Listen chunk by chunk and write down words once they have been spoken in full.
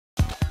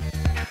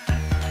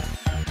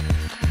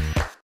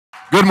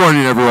Good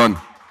morning, everyone.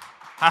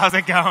 How's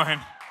it going?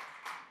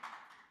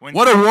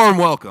 What a warm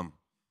welcome.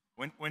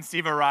 When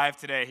Steve arrived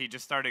today, he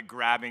just started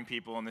grabbing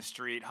people in the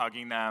street,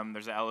 hugging them.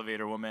 There's an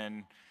elevator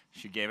woman.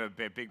 She gave a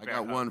big I bear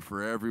got hug. one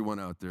for everyone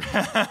out there.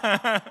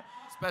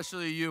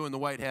 Especially you in the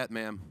white hat,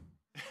 ma'am.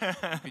 You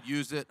could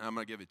use it, I'm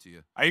going to give it to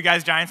you. Are you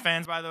guys Giants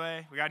fans, by the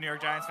way? We got New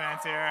York Giants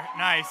fans here.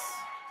 Nice.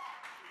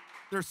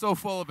 They're so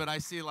full of it. I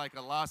see like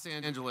a Los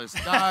Angeles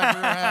Dodger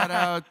hat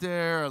out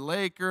there, a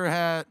Laker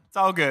hat. It's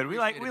all good. We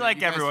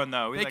like everyone,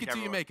 though. Make it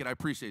till you make it. I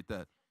appreciate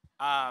that.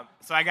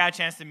 So I got a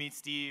chance to meet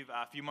Steve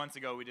a few months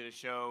ago. We did a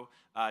show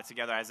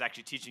together. I was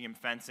actually teaching him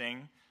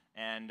fencing,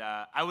 and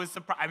I was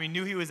surprised. I mean,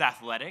 knew he was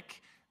athletic,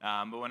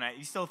 but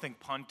you still think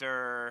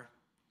punter,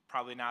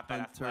 probably not that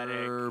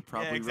athletic.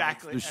 Probably yeah,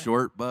 exactly. The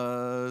short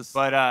bus.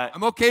 But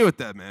I'm okay with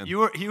that, man. He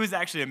was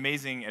actually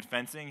amazing at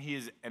fencing. He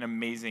is an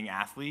amazing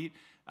athlete.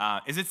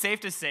 Is it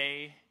safe to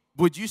say?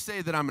 Would you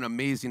say that I'm an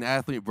amazing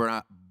athlete,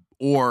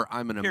 or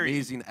I'm an Period.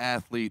 amazing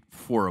athlete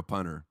for a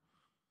punter?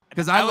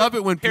 Because I love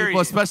it when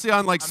people, especially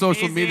on like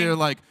social media, they're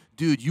like,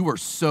 dude, you are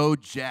so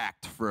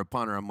jacked for a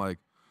punter. I'm like,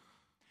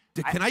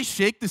 can I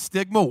shake the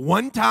stigma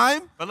one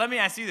time? But let me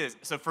ask you this.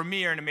 So for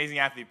me, you're an amazing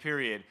athlete,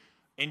 period.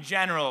 In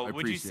general,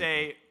 would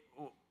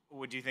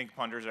you think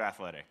punters are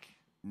athletic?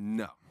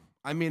 No.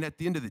 I mean, at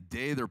the end of the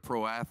day, they're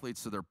pro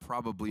athletes, so they're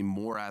probably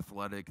more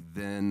athletic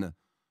than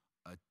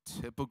a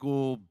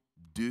typical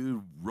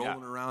dude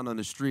rolling around on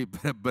the street.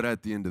 But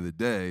at the end of the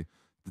day,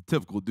 the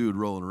typical dude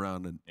rolling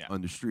around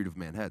on the street of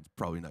Manhattan's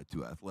probably not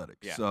too athletic.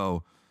 Yeah.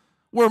 So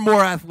we're more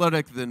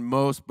athletic than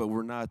most, but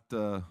we're not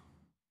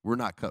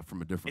cut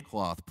from a different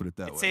cloth, put it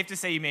that way. It's safe to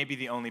say you may be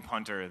the only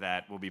punter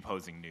that will be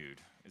posing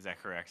nude. Is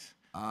that correct?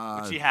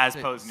 Which he has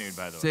posed nude,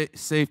 by the way.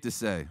 Safe to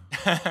say.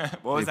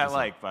 What was that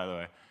like, by the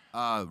way?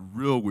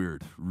 Real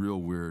weird.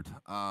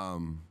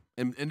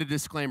 And the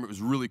disclaimer, it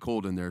was really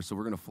cold in there, so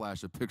we're gonna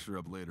flash a picture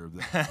up later of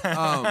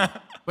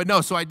that. But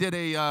no, so I did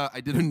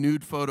a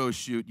nude photo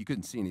shoot. You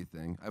couldn't see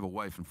anything. I have a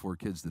wife and 4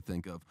 kids to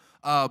think of.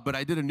 But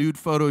I did a nude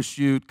photo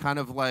shoot, kind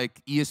of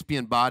like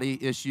ESPN Body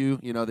Issue.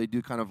 You know, they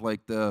do kind of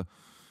like the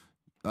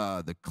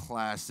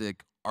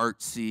classic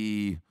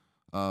artsy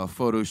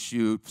photo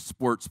shoot,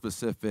 sport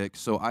specific.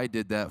 So I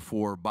did that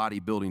for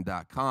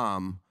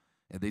bodybuilding.com.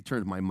 And they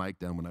turned my mic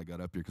down when I got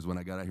up here, because when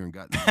I got out here and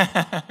got,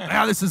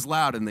 this is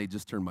loud, and they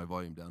just turned my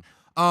volume down.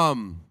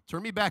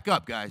 Turn me back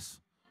up, guys.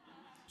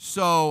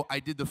 So I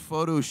did the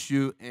photo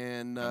shoot,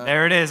 and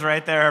there it is,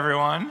 right there,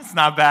 everyone. It's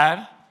not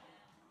bad.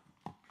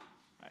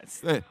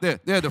 They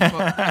had to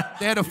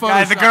Photoshop.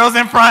 Guys, the girls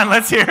in front,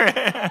 let's hear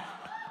it.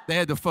 They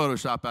had to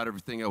Photoshop out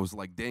everything I was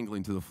like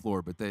dangling to the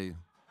floor, but they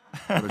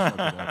Photoshopped it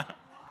out.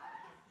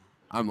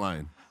 I'm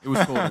lying. It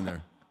was cold in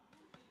there.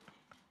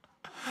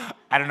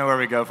 I don't know where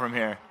we go from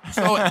here.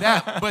 So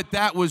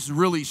that was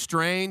really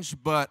strange.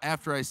 But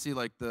after I see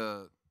like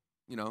the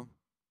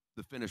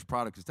finished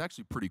product, it's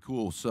actually pretty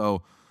cool.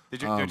 So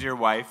did your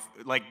wife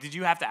did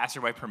you have to ask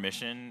your wife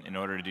permission in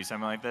order to do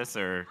something like this,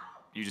 or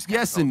you just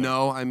yes and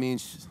no? I mean,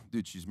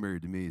 she's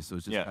married to me, so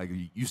it's just like,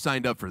 you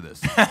signed up for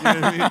this. You know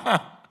what I mean?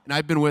 And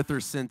I've been with her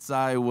since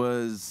I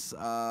was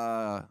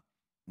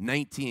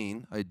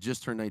 19. I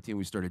just turned 19.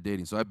 We started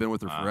dating, so I've been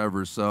with her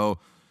forever. So.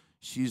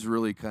 She's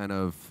really kind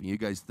of, you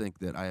guys think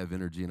that I have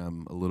energy and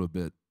I'm a little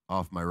bit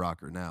off my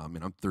rocker now. I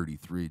mean, I'm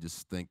 33,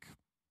 just think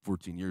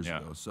 14 years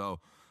ago. So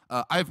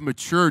I've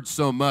matured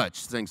so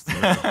much thanks to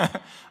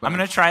her. I'm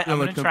going to try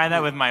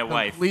that with my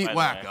wife. Complete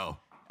wacko.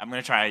 I'm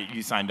going to try,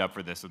 you signed up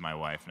for this with my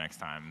wife next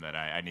time that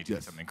I need to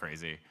do something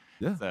crazy.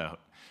 Yeah. So,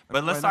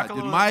 but let's talk a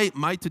little.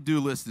 My to-do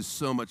list is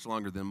so much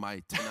longer than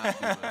my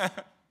to-not-do list.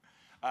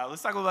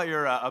 Let's talk about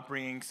your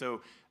upbringing.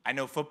 So I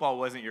know football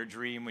wasn't your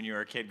dream when you were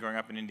a kid growing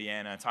up in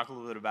Indiana. Talk a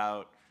little bit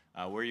about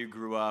where you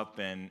grew up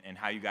and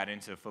how you got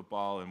into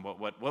football, and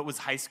what was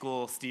high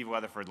school Steve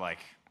Weatherford like?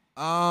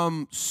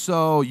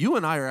 So you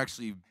and I are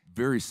actually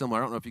very similar.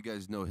 I don't know if you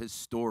guys know his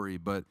story,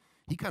 but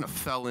he kind of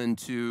fell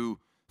into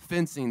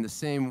fencing the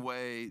same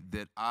way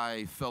that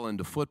I fell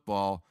into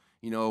football.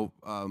 You know,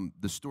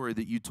 the story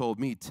that you told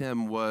me,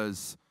 Tim,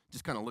 was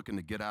just kind of looking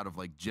to get out of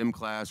like gym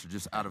class or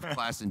just out of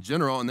class in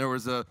general. And there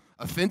was a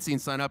fencing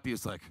sign up. He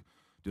was like,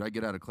 did I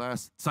get out of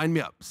class? Sign me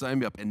up.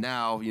 And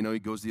now, he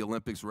goes to the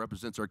Olympics,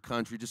 represents our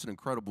country. Just an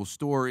incredible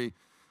story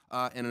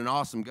and an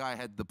awesome guy. I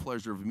had the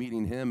pleasure of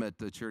meeting him at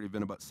the charity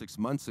event about 6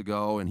 months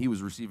ago, and he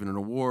was receiving an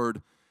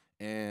award.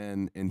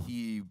 And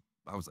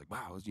I was like,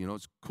 wow,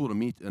 it's cool to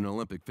meet an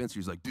Olympic fencer.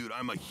 He's like, dude,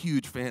 I'm a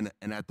huge fan.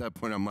 And at that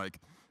point, I'm like,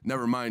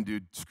 never mind,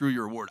 dude, screw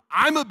your award.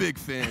 I'm a big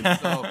fan.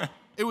 So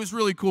it was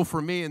really cool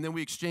for me. And then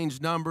we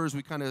exchanged numbers.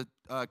 We kind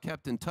of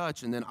kept in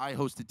touch. And then I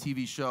hosted a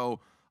TV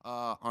show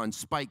on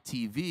Spike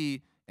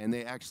TV. And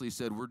they actually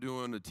said, we're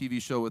doing a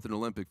TV show with an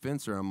Olympic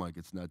fencer. I'm like,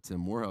 it's not Tim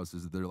Morehouse,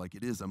 is it? They're like,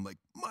 it is. I'm like,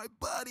 my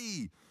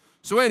buddy.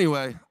 So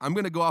anyway, I'm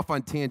going to go off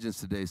on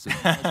tangents today, so you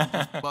guys can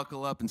just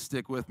buckle up and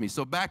stick with me.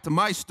 So back to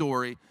my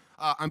story.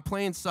 I'm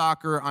playing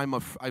soccer.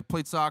 I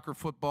played soccer,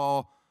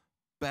 football,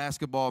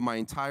 basketball my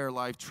entire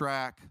life,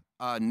 track.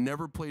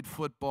 Never played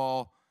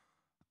football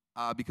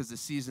because the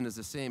season is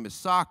the same as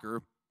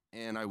soccer.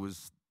 And I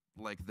was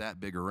like that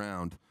big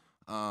around.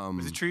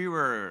 Was it true you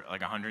were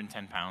like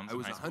 110 pounds? I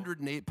was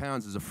 108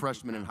 pounds as a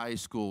freshman in high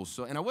school.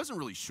 So, and I wasn't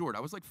really short.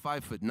 I was like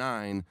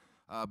 5'9",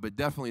 but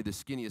definitely the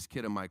skinniest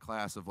kid in my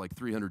class of like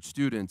 300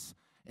 students.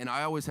 And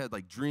I always had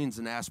like dreams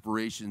and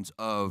aspirations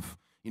of,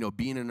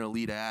 being an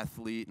elite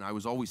athlete. And I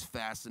was always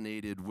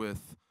fascinated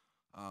with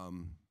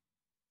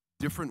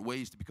different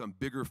ways to become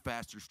bigger,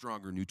 faster,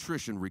 stronger,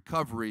 nutrition,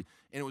 recovery.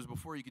 And it was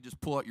before you could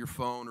just pull out your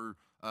phone or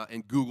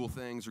and Google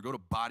things or go to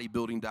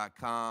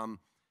bodybuilding.com.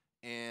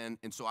 And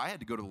so I had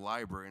to go to the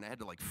library, and I had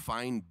to, like,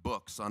 find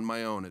books on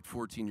my own at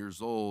 14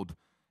 years old.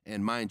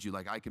 And mind you,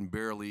 like, I can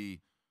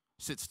barely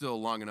sit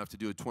still long enough to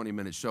do a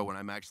 20-minute show when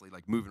I'm actually,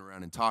 like, moving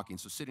around and talking.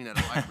 So sitting at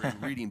a library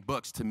and reading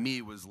books to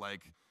me was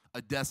like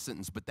a death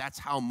sentence. But that's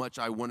how much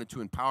I wanted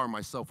to empower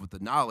myself with the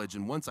knowledge.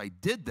 And once I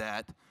did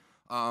that,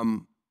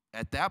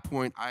 at that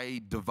point,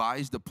 I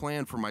devised a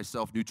plan for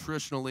myself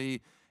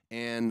nutritionally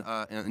and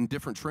in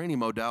different training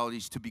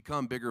modalities to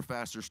become bigger,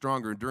 faster,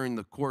 stronger. And during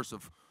the course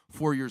of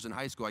 4 years in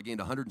high school, I gained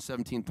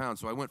 117 pounds.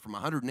 So I went from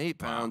 108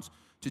 pounds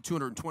to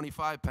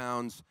 225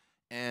 pounds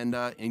and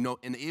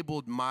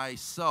enabled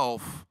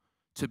myself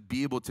to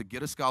be able to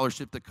get a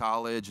scholarship to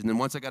college. And then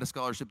once I got a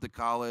scholarship to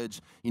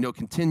college,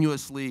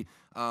 continuously,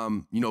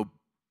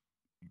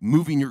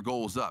 moving your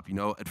goals up.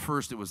 At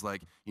first it was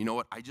like,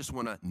 I just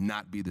want to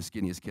not be the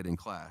skinniest kid in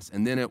class.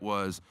 And then it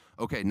was,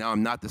 okay, now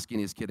I'm not the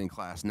skinniest kid in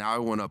class. Now I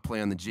want to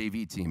play on the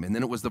JV team. And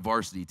then it was the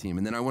varsity team.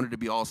 And then I wanted to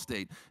be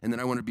all-state. And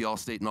then I wanted to be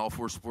all-state in all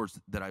 4 sports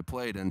that I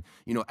played. And,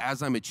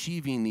 as I'm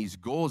achieving these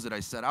goals that I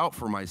set out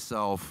for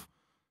myself,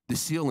 the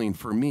ceiling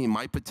for me,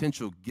 my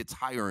potential gets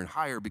higher and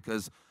higher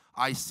because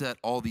I set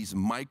all these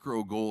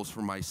micro goals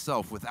for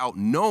myself without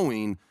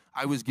knowing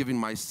I was giving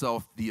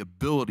myself the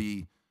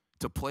ability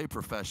to play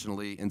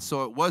professionally. And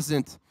so it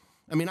wasn't,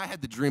 I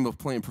had the dream of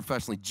playing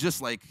professionally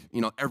just like,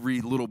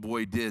 every little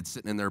boy did,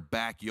 sitting in their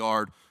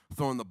backyard,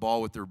 throwing the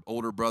ball with their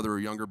older brother or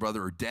younger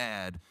brother or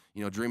dad,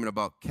 dreaming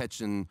about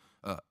catching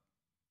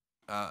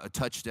a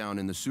touchdown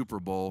in the Super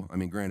Bowl.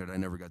 Granted, I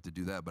never got to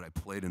do that, but I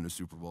played in the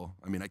Super Bowl.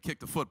 I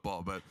kicked a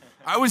football, but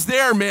I was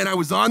there, man. I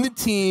was on the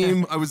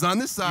team. I was on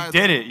the side.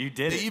 You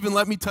did it. They even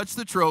let me touch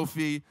the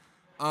trophy.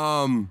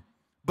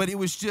 But it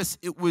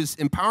was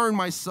empowering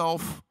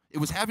myself. It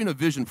was having a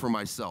vision for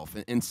myself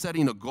and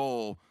setting a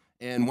goal.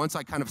 And once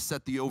I kind of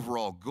set the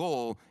overall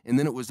goal, and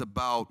then it was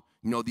about,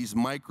 these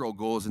micro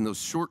goals and those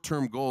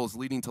short-term goals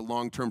leading to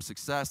long-term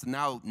success. And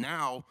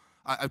now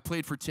I've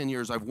played for 10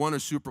 years. I've won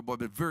a Super Bowl. I've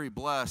been very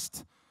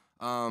blessed,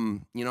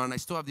 and I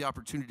still have the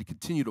opportunity to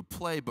continue to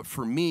play. But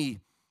for me,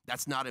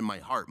 that's not in my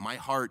heart. My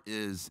heart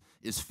is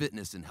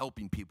fitness and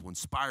helping people,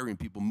 inspiring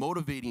people,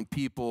 motivating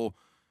people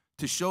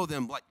to show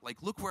them,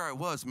 like look where I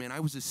was, man.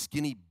 I was a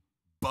skinny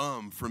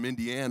bum from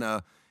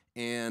Indiana,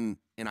 and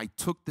I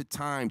took the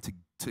time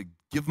to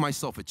give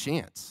myself a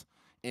chance.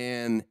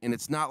 And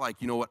it's not like,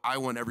 I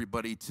want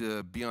everybody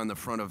to be on the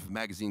front of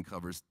magazine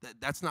covers.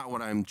 That's not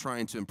what I'm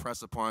trying to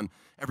impress upon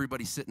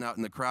everybody sitting out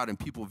in the crowd and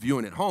people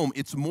viewing at home.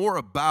 It's more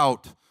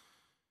about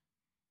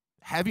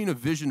having a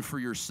vision for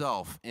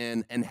yourself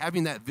and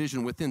having that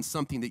vision within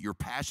something that you're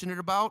passionate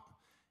about,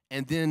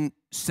 and then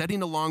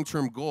setting a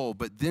long-term goal.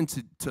 But then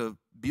to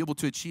be able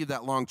to achieve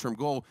that long-term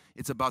goal,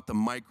 it's about the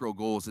micro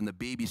goals and the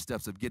baby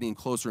steps of getting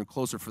closer and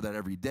closer for that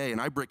every day.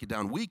 And I break it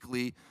down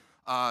weekly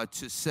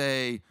to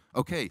say,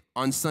 okay,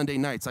 on Sunday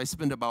nights, I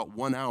spend about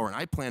 1 hour, and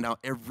I plan out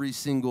every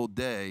single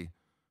day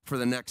for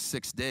the next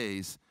 6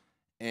 days.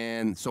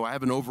 And so I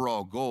have an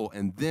overall goal.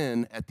 And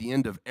then at the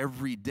end of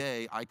every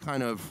day, I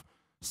kind of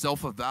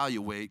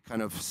self-evaluate,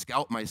 kind of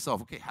scout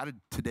myself. Okay, how did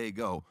today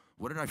go?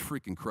 What did I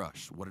freaking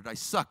crush? What did I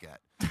suck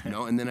at?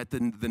 And then at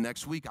the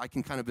next week, I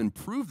can kind of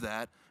improve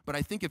that. But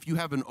I think if you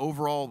have an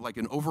overall, like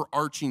an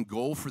overarching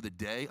goal for the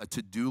day, a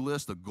to-do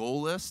list, a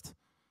goal list,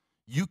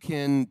 you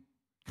can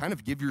kind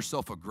of give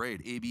yourself a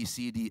grade, A, B,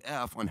 C, D,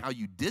 F, on how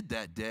you did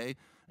that day.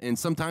 And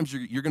sometimes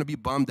you're going to be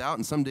bummed out,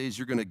 and some days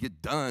you're going to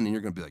get done, and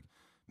you're going to be like,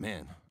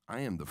 man, I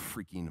am the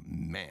freaking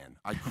man.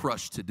 I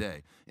crushed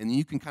today. And then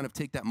you can kind of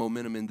take that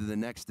momentum into the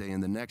next day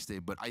and the next day.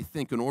 But I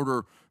think in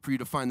order for you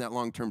to find that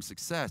long-term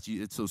success,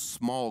 it's those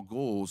small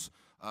goals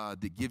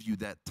that give you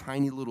that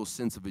tiny little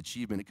sense of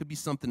achievement. It could be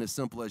something as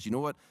simple as,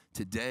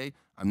 today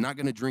I'm not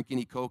going to drink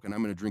any Coke, and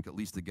I'm going to drink at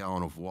least a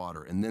gallon of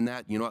water. And then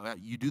that,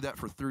 you do that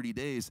for 30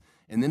 days,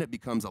 and then it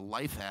becomes a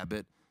life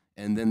habit,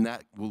 and then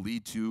that will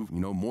lead to,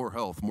 more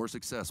health, more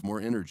success, more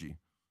energy.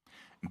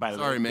 By the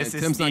Sorry, way, man. this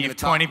is Tim's Steve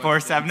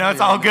 24/7. No,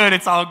 it's all good.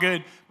 It's all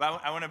good.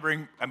 But I want to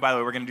bring, and by the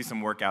way, we're going to do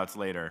some workouts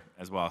later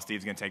as well.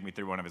 Steve's going to take me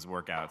through one of his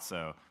workouts,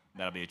 so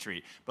that'll be a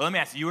treat. But let me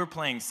ask you, were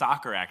playing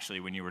soccer actually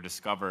when you were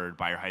discovered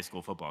by your high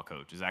school football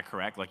coach. Is that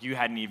correct? Like you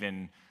hadn't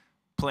even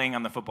playing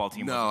on the football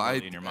team wasn't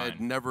really in your mind? I'd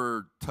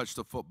never touched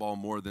a football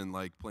more than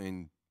like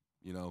playing,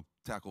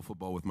 tackle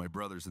football with my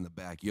brothers in the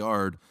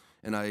backyard.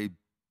 And I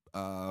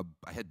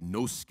had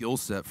no skill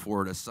set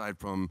for it aside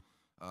from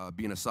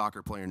being a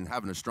soccer player and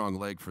having a strong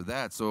leg for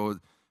that. So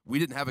we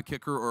didn't have a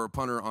kicker or a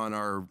punter on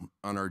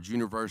our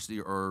junior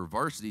varsity or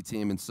varsity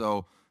team. And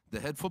so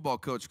the head football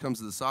coach comes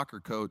to the soccer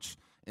coach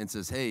and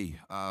says, "Hey,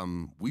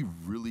 we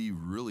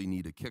really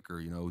need a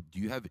kicker. Do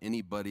you have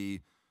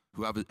anybody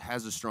who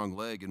has a strong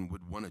leg and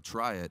would want to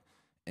try it?"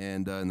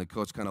 And the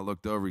coach kind of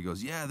looked over. He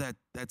goes, "Yeah,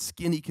 that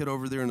skinny kid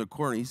over there in the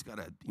corner. He's got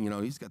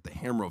the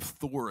hammer of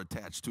Thor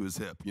attached to his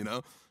hip.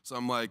 So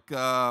I'm like,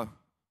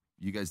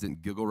 you guys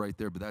didn't giggle right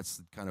there, but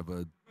that's kind of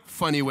a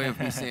funny way of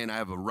me saying I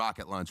have a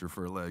rocket launcher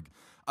for a leg.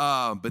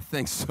 But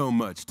thanks so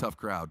much, tough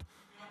crowd.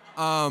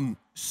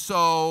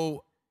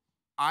 So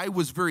I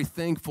was very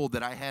thankful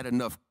that I had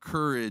enough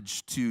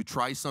courage to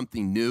try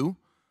something new.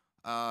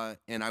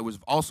 And I was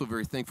also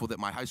very thankful that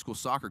my high school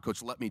soccer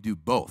coach let me do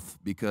both,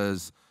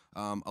 because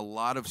a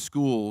lot of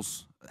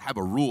schools have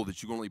a rule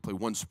that you can only play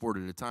one sport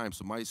at a time.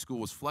 So my school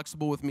was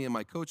flexible with me, and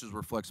my coaches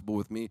were flexible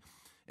with me.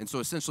 And so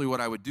essentially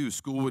what I would do,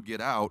 school would get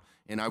out,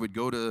 and I would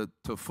go to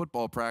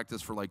football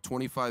practice for like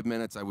 25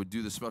 minutes. I would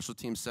do the special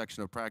teams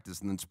section of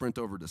practice and then sprint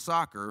over to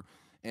soccer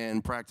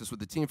and practice with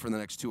the team for the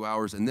next 2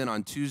 hours. And then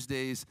on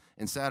Tuesdays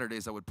and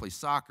Saturdays, I would play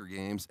soccer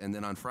games. And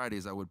then on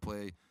Fridays, I would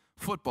play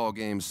football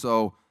games.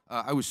 So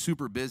I was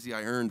super busy.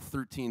 I earned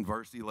 13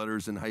 varsity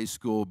letters in high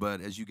school,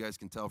 but as you guys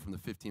can tell from the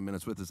 15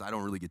 minutes with us, I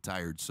don't really get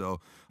tired. So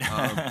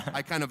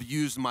I kind of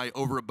used my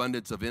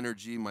overabundance of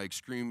energy, my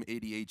extreme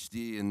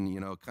ADHD, and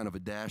kind of a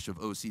dash of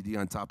OCD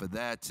on top of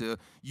that, to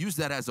use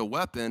that as a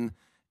weapon.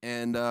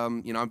 And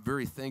I'm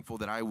very thankful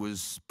that I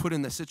was put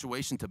in the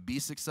situation to be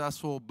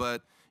successful.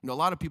 But a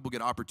lot of people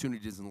get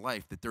opportunities in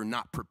life that they're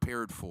not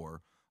prepared for.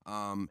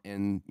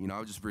 And I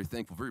was just very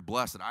thankful, very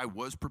blessed that I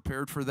was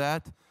prepared for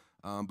that.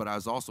 But I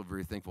was also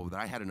very thankful that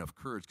I had enough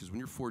courage, because when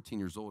you're 14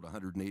 years old,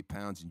 108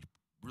 pounds, and you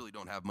really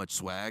don't have much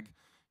swag,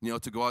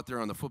 to go out there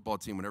on the football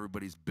team when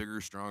everybody's bigger,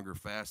 stronger,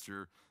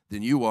 faster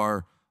than you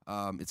are,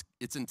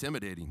 it's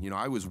intimidating.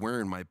 I was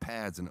wearing my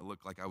pads, and it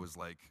looked like I was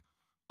like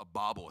a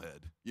bobblehead,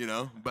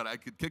 but I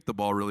could kick the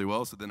ball really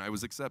well, so then I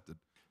was accepted.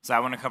 So I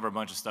want to cover a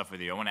bunch of stuff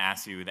with you. I want to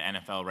ask you, the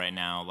NFL right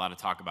now, a lot of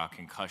talk about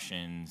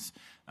concussions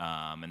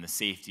and the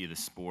safety of the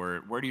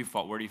sport. Where do you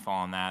fall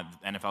on that?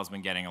 The NFL's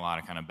been getting a lot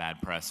of kind of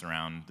bad press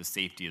around the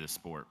safety of the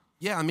sport.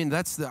 Yeah, I mean,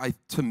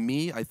 to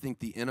me, I think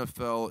the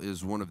NFL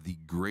is one of the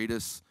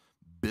greatest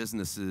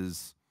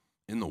businesses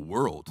in the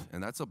world.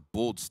 And that's a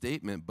bold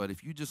statement, but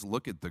if you just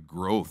look at the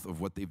growth of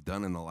what they've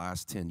done in the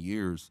last 10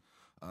 years,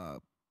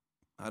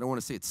 I don't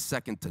want to say it's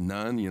second to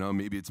none.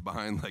 Maybe it's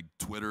behind like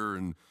Twitter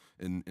and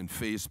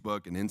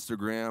Facebook and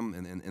Instagram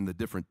and the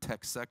different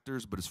tech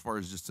sectors. But as far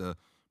as just a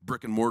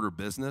brick and mortar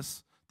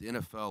business, the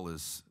NFL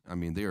is,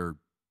 they are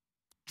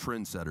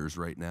trendsetters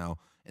right now.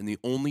 And the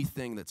only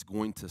thing that's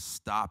going to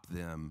stop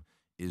them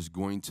is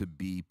going to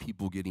be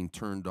people getting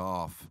turned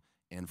off.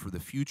 And for the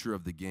future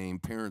of the game,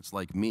 parents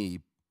like me,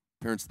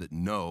 parents that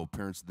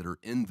are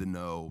in the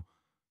know,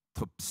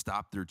 to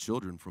stop their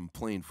children from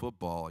playing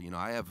football.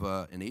 I have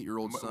an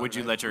 8-year-old son. Would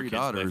you let your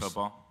kids play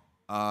football?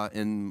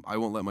 And I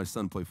won't let my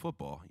son play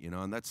football,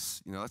 and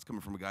that's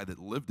coming from a guy that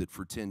lived it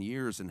for 10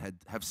 years and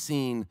have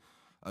seen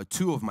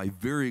two of my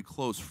very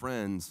close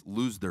friends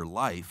lose their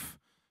life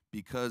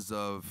because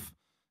of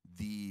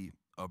the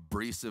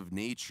abrasive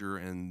nature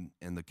and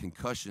the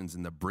concussions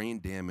and the brain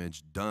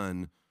damage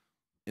done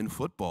in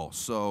football.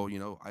 So,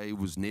 I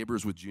was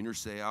neighbors with Junior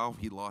Seau.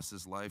 He lost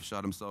his life,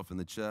 shot himself in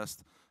the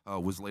chest,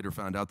 was later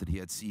found out that he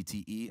had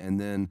CTE. And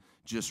then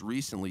just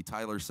recently,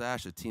 Tyler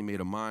Sash, a teammate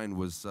of mine,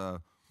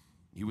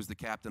 he was the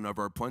captain of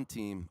our punt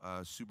team,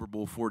 Super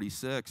Bowl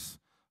 46,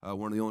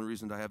 one of the only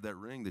reasons I have that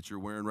ring that you're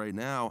wearing right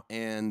now.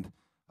 And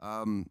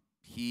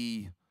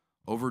he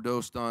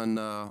overdosed on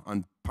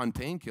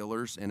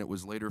painkillers, and it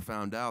was later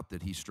found out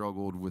that he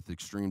struggled with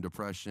extreme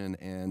depression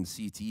and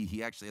CTE.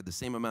 He actually had the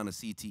same amount of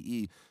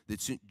CTE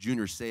that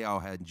Junior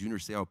Seau had, and Junior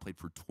Seau played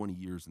for 20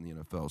 years in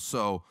the NFL.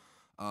 So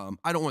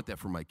I don't want that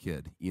for my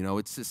kid.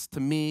 It's just, to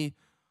me,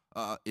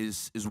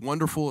 as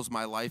wonderful as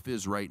my life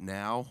is right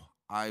now,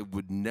 I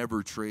would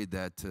never trade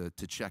that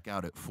to check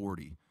out at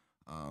 40.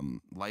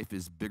 Life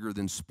is bigger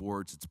than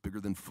sports. It's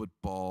bigger than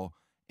football.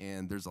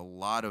 And there's a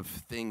lot of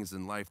things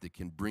in life that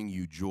can bring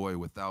you joy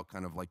without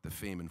kind of like the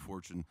fame and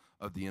fortune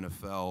of the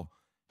NFL.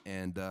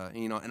 And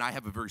I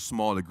have a very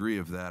small degree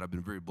of that. I've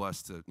been very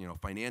blessed to,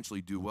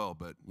 financially do well.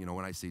 But,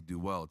 when I say do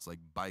well, it's like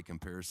by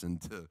comparison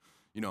to,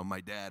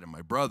 my dad and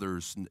my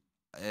brothers.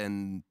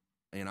 And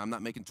I'm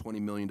not making $20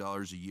 million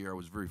a year. I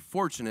was very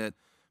fortunate.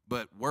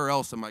 But where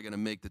else am I going to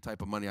make the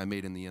type of money I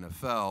made in the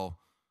NFL?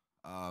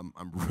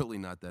 I'm really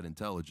not that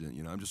intelligent.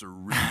 I'm just a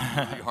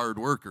really hard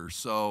worker.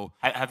 So,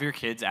 have your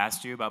kids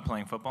asked you about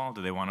playing football?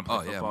 Do they want to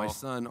play football? Oh, yeah, my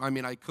son.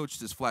 I coached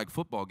his flag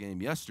football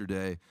game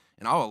yesterday,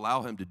 and I'll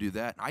allow him to do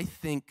that. I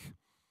think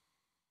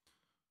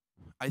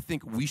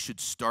we should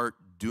start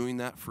doing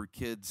that for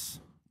kids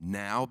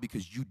now,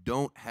 because you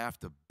don't have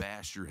to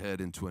bash your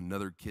head into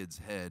another kid's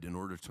head in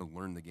order to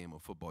learn the game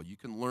of football. You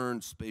can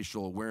learn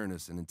spatial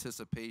awareness and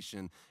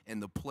anticipation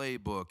and the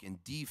playbook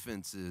and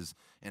defenses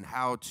and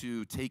how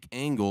to take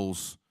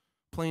angles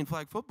playing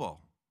flag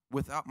football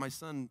without my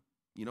son,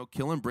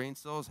 killing brain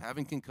cells,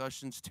 having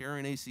concussions,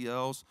 tearing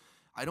ACLs.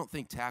 I don't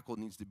think tackle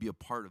needs to be a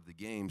part of the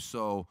game.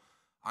 So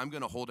I'm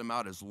going to hold him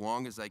out as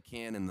long as I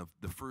can, and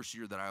the first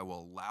year that I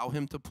will allow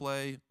him to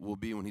play will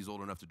be when he's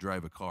old enough to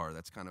drive a car.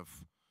 That's kind of,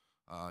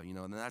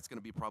 and that's going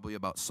to be probably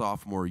about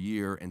sophomore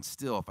year. And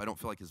still, if I don't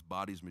feel like his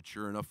body's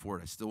mature enough for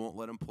it, I still won't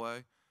let him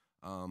play.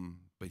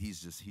 But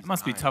he's it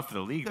must be tough for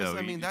the league, though.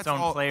 I mean, that's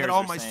all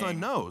my saying. son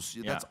knows.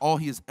 Yeah. That's all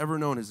he has ever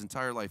known his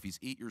entire life. He's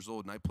 8 years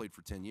old, and I played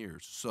for 10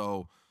 years.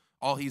 So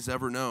all he's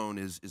ever known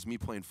is me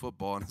playing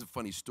football. And it's a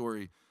funny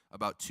story.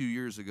 About 3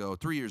 years ago,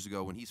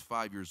 when he's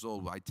 5 years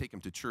old, I take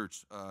him to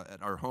church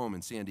at our home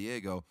in San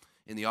Diego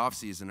in the off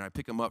season. And I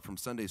pick him up from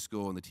Sunday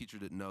school, and the teacher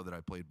didn't know that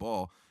I played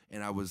ball.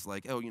 And I was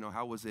like, "Oh,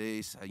 how was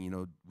Ace?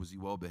 Was he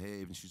well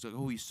behaved?" And she's like,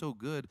 "Oh, he's so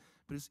good."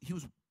 But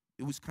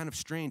it was kind of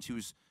strange. He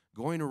was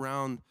going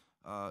around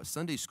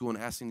Sunday school and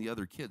asking the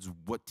other kids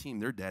what team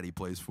their daddy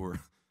plays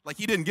for. Like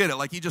he didn't get it.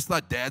 Like he just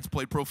thought dads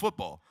played pro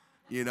football.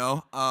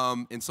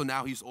 And so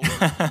now he's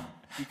older.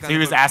 He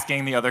was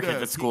asking the other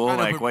kids at school,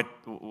 like,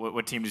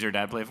 what team does your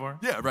dad play for?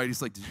 Yeah, right.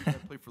 He's like, did your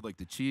dad play for, like,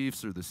 the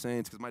Chiefs or the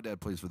Saints? Because my dad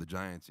plays for the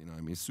Giants,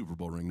 Super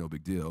Bowl ring, no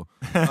big deal.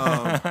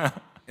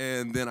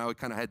 And then I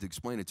kind of had to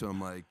explain it to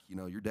him, like,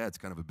 your dad's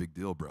kind of a big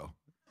deal, bro.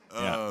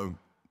 Yeah.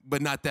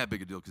 But not that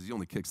big a deal because he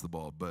only kicks the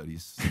ball, but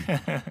he's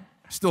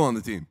still on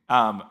the team.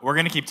 We're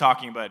going to keep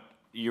talking, but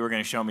you were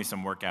going to show me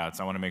some workouts.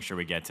 I want to make sure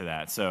we get to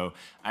that. So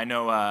I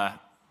know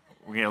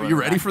are you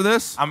ready for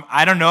this?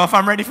 I don't know if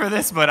I'm ready for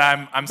this, but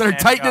I'm better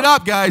tighten it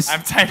up, guys.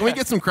 Can we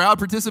get some crowd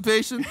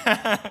participation?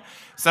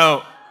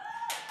 So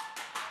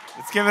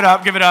let's give it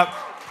up.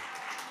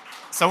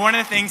 So one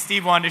of the things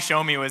Steve wanted to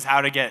show me was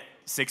how to get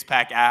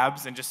six-pack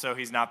abs, and just so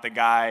he's not the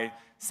guy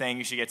saying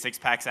you should get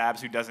six-pack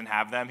abs who doesn't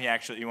have them,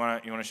 you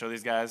want to show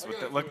these guys?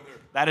 Look,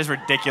 that is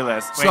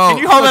ridiculous. Wait, can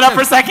you hold it up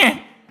for a second?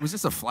 It was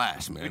just a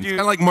flash, man. It's kind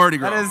of like Mardi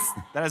Gras.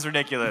 That is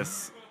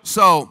ridiculous.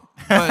 So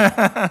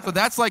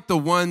that's like the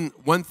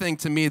one thing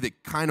to me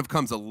that kind of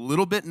comes a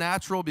little bit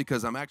natural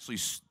because I'm actually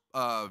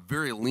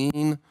very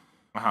lean,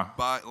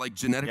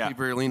 genetically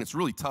very lean. It's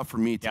really tough for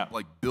me to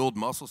build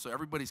muscle. So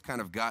everybody's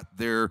kind of got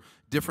their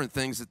different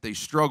things that they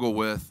struggle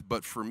with.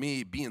 But for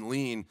me, being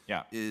lean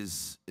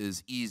is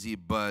easy,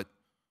 but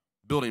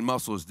building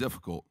muscle is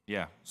difficult.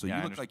 Yeah. So you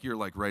look like you're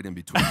like right in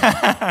between.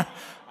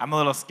 I'm a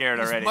little scared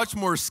already. Much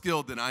more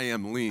skilled than I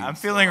am lean. I'm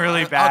feeling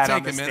really bad I'll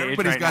on the stage right now.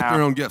 Everybody's got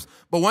their own gifts.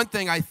 But one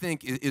thing I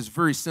think is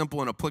very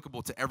simple and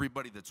applicable to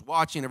everybody that's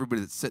watching,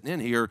 everybody that's sitting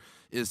in here,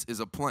 is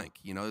a plank.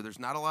 There's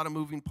not a lot of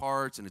moving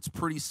parts, and it's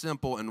pretty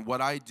simple. And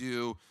what I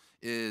do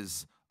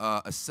is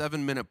a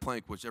 7-minute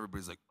plank, which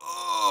everybody's like,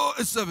 oh,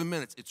 it's 7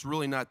 minutes. It's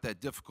really not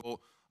that difficult.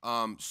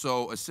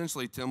 So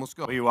essentially, Tim, let's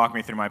go. Will you walk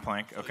me through my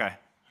plank? Okay.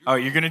 Oh,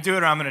 you're going to do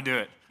it or I'm going to do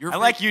it? I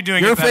like you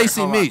doing it better. You're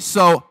facing me.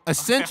 So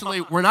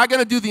essentially, we're not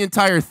going to do the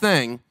entire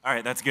thing. All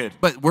right, that's good.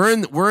 But we're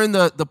in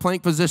the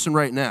plank position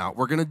right now.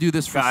 We're going to do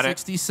this for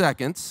 60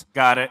 seconds.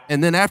 Got it.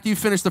 And then after you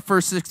finish the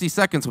first 60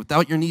 seconds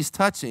without your knees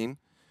touching,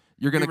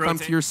 you're going to come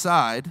to your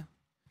side.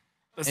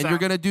 And you're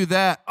going to do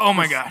that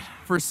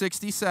for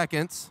 60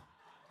 seconds.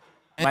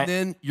 And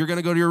then you're going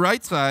to go to your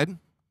right side.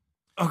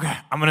 Okay,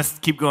 I'm going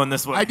to keep going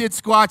this way. I did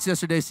squats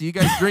yesterday, so you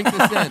guys drink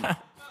this in.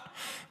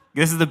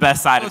 This is the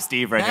best side of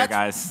Steve right here,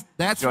 guys.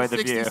 That's Enjoy for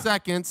 60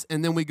 seconds,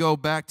 and then we go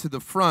back to the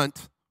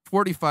front,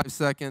 45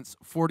 seconds,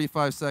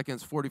 45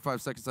 seconds,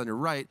 45 seconds on your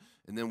right,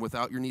 and then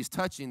without your knees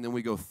touching, then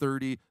we go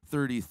 30,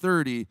 30,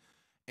 30,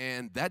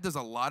 and that does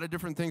a lot of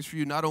different things for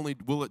you. Not only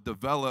will it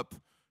develop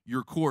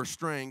your core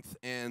strength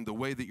and the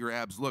way that your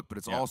abs look, but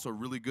it's also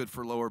really good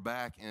for lower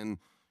back. And,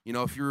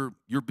 if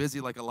you're busy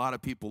like a lot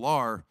of people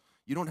are,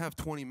 you don't have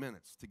 20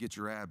 minutes to get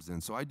your abs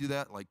in. So I do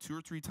that like 2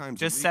 or 3 times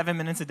Just a week. 7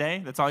 minutes a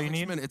day? That's all you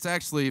need? It's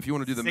actually, if you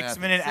want to do the math, 6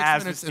 minute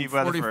abs with Steve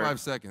Weatherford. 45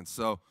 seconds.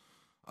 So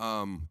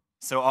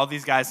all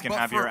these guys can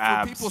have your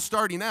abs. For people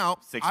starting out,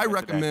 I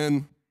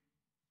recommend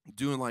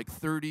doing like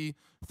 30,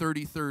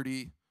 30,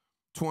 30,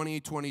 20,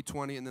 20,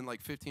 20, and then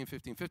like 15,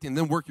 15, 15, and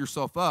then work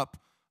yourself up.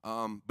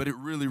 But it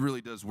really,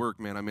 really does work,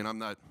 man. I mean,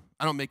 I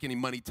don't make any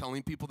money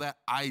telling people that.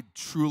 I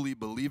truly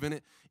believe in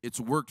it. It's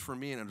worked for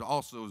me, and it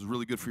also is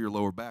really good for your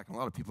lower back. And a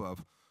lot of people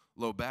have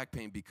low back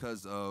pain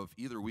because of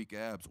either weak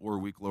abs or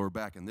weak lower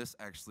back, and this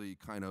actually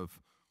kind of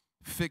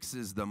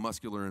fixes the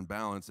muscular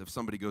imbalance. If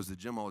somebody goes to the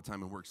gym all the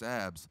time and works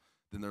abs,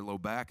 then their low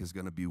back is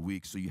going to be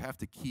weak. So you have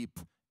to keep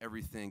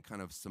everything kind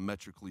of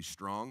symmetrically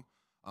strong.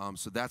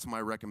 So that's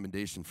my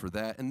recommendation for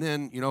that. And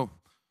then,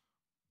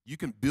 you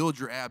can build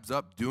your abs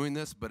up doing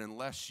this, but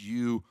unless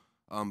you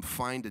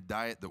find a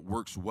diet that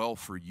works well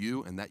for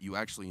you and that you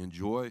actually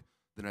enjoy,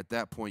 then at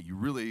that point you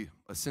really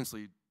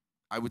essentially,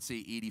 I would say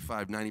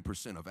 85,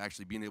 90% of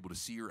actually being able to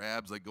see your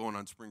abs, like going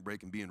on spring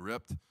break and being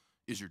ripped,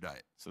 is your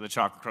diet. So the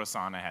chocolate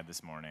croissant I had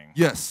this morning.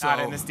 Yes. Not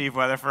in the Steve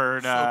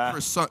Weatherford.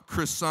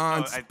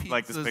 Croissants, I pizzas,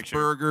 like this picture.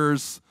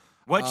 burgers.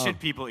 What should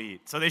people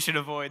eat? So they should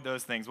avoid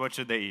those things. What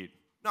should they eat?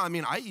 No, I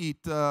mean, I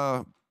eat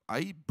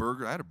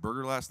burger. I had a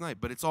burger last night,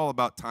 but it's all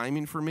about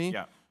timing for me.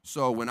 Yeah.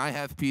 So when I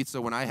have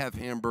pizza, when I have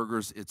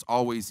hamburgers, it's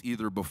always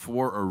either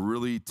before a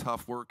really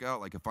tough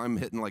workout. Like if I'm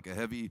hitting like a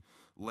heavy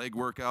leg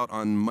workout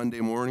on Monday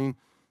morning,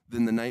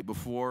 then the night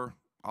before,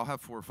 I'll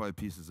have 4 or 5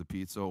 pieces of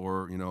pizza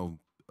or,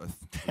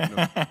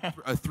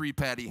 a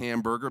 3-patty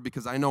hamburger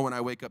because I know when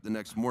I wake up the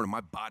next morning,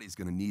 my body's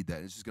going to need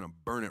that. It's just going to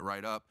burn it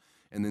right up.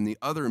 And then the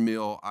other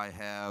meal I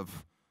have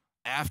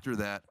after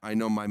that, I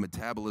know my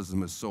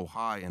metabolism is so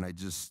high, and I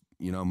just,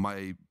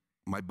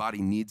 my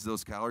body needs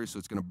those calories, so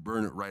it's going to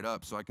burn it right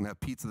up. So I can have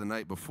pizza the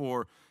night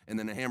before and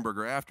then a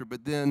hamburger after.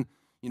 But then,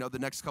 the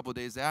next couple of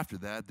days after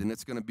that, then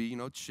it's going to be,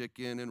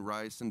 chicken and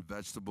rice and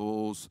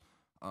vegetables,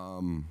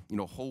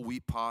 whole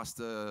wheat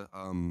pasta,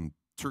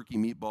 turkey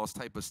meatballs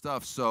type of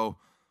stuff. So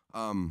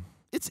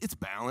it's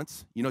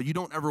balance. You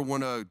don't ever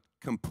want to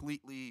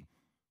completely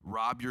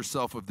rob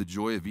yourself of the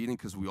joy of eating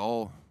because we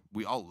all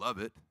love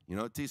it.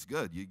 It tastes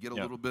good. You get a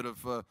little bit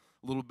of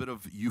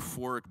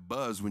euphoric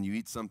buzz when you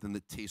eat something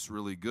that tastes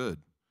really good.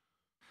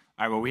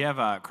 All right, well, we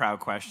have crowd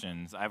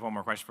questions. I have one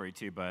more question for you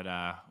too, but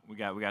we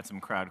got some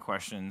crowd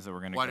questions that we're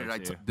going to go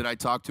to. Did I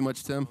talk too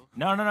much, Tim?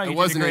 No, you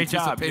did a great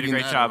job. You did a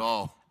great job. At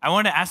all. I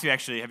wanted to ask you,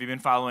 actually, have you been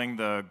following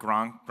the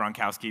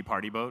Gronkowski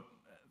party boat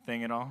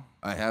thing at all?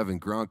 I haven't.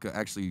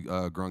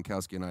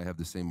 Gronkowski and I have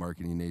the same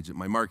marketing agent.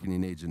 My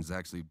marketing agent is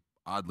actually,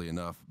 oddly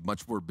enough,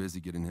 much more busy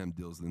getting him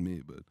deals than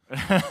me.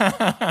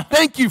 But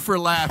thank you for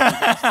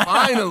laughing.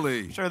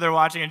 Finally. Sure, they're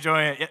watching,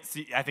 enjoying it. Yeah,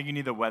 see, I think you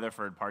need the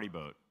Weatherford party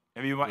boat.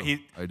 Have you?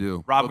 I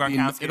do. Rob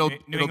Gronkowski. It'll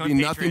be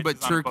nothing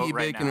but turkey,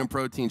 bacon, and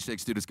protein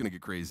shakes, dude. It's gonna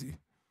get crazy.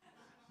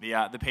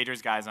 The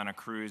Patriots guy's on a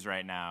cruise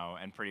right now,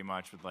 and pretty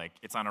much with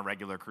it's on a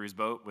regular cruise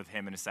boat with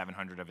him and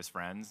 700 of his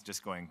friends,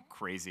 just going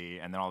crazy,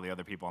 and then all the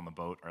other people on the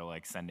boat are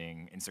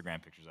sending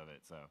Instagram pictures of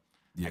it. So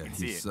yeah, I can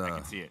see it. I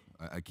can see it.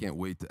 I can't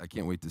wait. I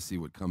can't wait to see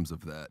what comes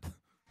of that.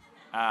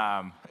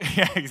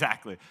 Yeah,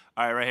 exactly.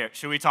 All right, right here.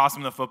 Should we toss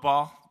him the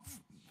football?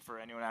 For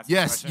anyone asking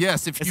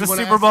yes. If you want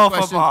to Super Bowl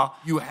question, football,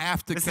 you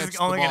have to this catch is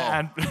only the ball.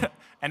 Gonna add,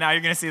 and now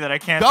you're gonna see that I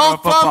can't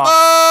Don't throw a football.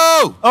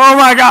 fumble! Oh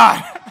my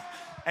God!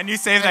 And you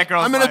saved that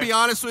girl's I'm gonna life. be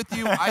honest with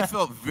you. I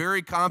felt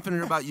very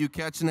confident about you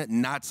catching it,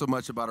 not so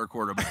much about our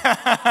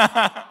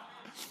quarterback.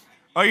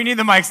 Oh, you need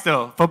the mic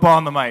still. Football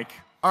on the mic.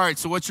 All right.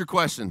 So what's your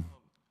question?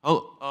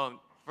 First,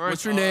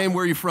 what's your name?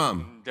 Where are you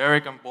from?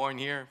 Derek. I'm born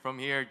here. From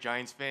here.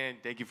 Giants fan.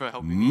 Thank you for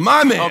helping me.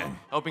 My man.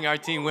 Helping our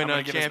team win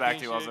a championship. Back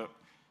to you also.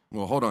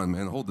 Well, hold on,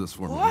 man. Hold this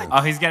for me. Man.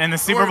 Oh, he's getting the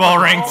Super Bowl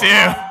ring, too.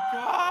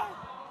 God.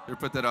 Here,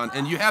 put that on.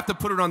 And you have to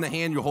put it on the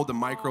hand you hold the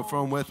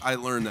microphone with. I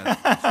learned that.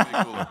 It's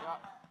way cooler.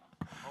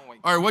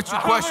 All right, what's your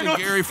question,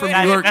 Gary from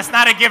New York? That's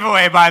not a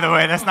giveaway, by the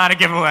way. That's not a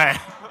giveaway.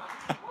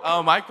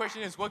 My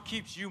question is, what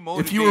keeps you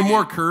motivated? If you were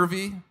more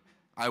curvy,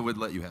 I would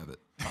let you have it.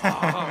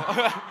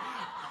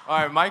 All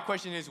right, my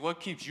question is, what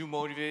keeps you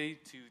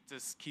motivated to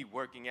just keep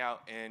working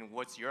out, and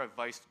what's your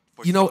advice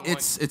for someone?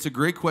 It's a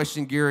great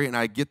question, Gary, and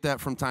I get that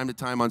from time to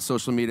time on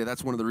social media.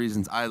 That's one of the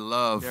reasons I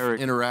love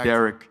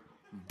interacting.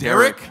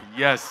 Derek?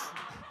 Yes.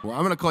 Well, I'm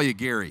going to call you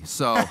Gary.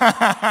 So,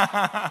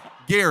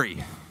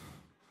 Gary.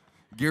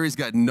 Gary's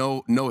got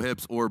no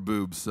hips or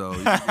boobs, so.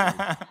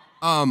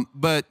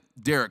 But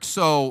Derek,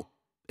 so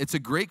it's a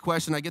great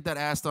question. I get that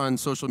asked on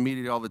social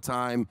media all the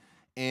time,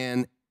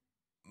 and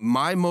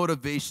my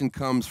motivation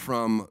comes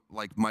from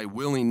my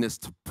willingness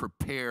to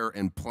prepare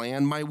and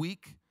plan my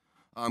week.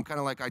 Kind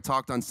of like I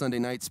talked on Sunday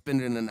night,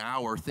 spending an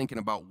hour thinking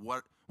about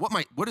what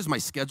is my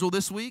schedule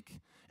this week,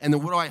 and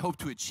then what do I hope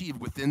to achieve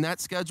within that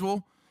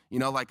schedule.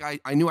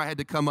 I knew I had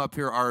to come up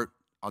here.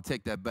 I'll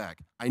take that back.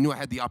 I knew I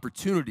had the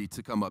opportunity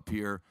to come up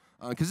here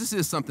because this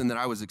is something that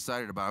I was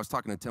excited about. I was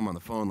talking to Tim on the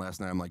phone last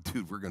night. I'm like,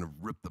 dude, we're going to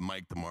rip the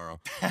mic tomorrow.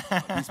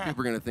 These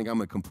people are going to think I'm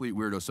a complete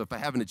weirdo. So if I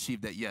haven't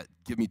achieved that yet,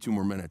 give me 2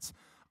 more minutes.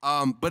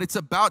 But it's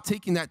about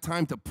taking that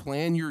time to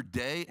plan your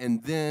day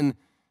and then,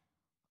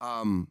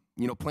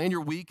 plan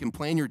your week and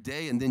plan your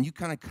day. And then you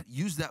kind of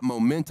use that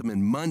momentum.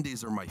 And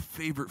Mondays are my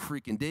favorite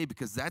freaking day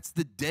because that's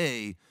the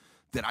day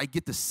that I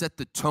get to set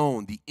the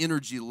tone, the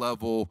energy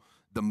level,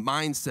 the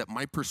mindset,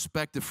 my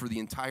perspective for the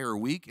entire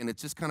week. And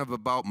it's just kind of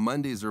about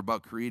Mondays are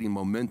about creating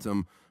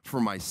momentum for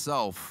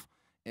myself.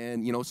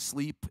 And,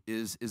 sleep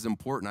is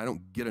important. I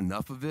don't get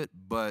enough of it,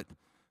 but,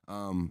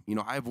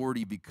 I've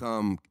already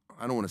become,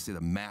 I don't want to say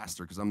the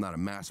master because I'm not a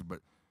master, but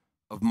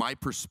of my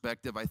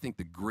perspective, I think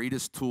the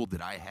greatest tool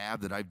that I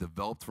have that I've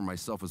developed for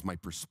myself is my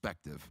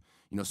perspective.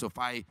 So if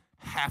I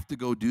have to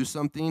go do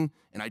something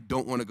and I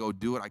don't want to go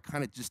do it, I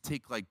kind of just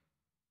take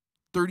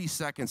 30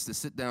 seconds to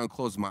sit down,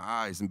 close my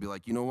eyes, and be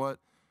like, you know what?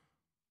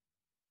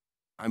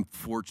 I'm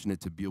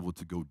fortunate to be able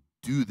to go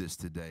do this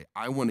today.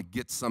 I want to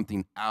get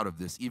something out of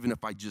this, even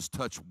if I just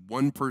touch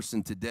one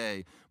person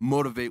today,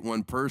 motivate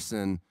one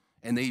person,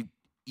 and they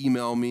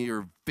email me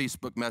or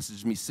Facebook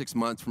message me 6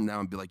 months from now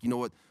and be like, you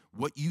know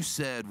what you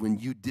said when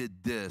you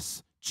did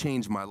this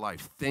changed my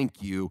life.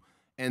 Thank you.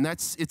 And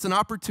it's an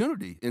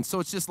opportunity. And so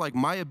it's just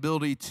my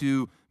ability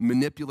to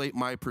manipulate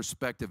my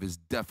perspective is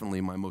definitely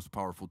my most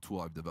powerful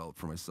tool I've developed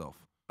for myself.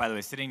 By the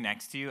way, sitting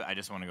next to you, I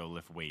just want to go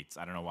lift weights.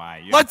 I don't know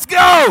why. Let's go!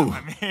 All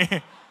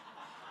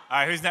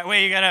right, who's that?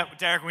 Wait,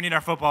 Derek, we need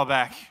our football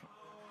back.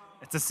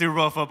 It's a Super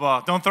Bowl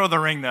football. Don't throw the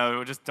ring,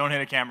 though. Just don't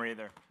hit a camera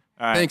either.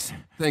 All right.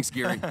 Thanks,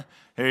 Gary.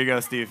 Here you go,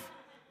 Steve.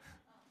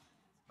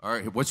 All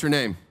right, what's your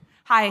name?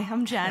 Hi,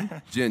 I'm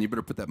Jen. Jen, you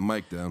better put that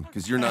mic down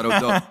because you're not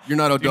Odell. You're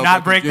not Odell. Do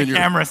not Beckham break the Jr.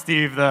 camera,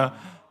 Steve.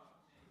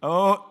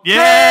 Oh,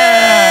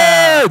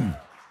 yeah!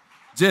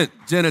 Jen,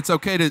 it's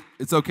okay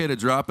to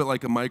drop it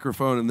like a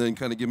microphone and then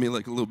kind of give me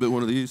like a little bit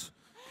one of these.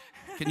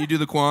 Can you do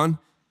the Quan?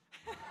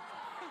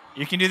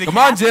 You can do the. Come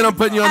on, Jen, I'm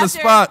putting you on the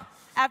spot.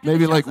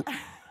 Maybe like.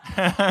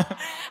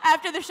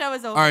 After the show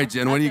is over. All right,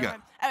 Jen, what do you got?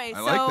 Okay, I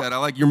like that. I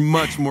like you're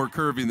much more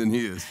curvy than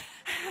he is.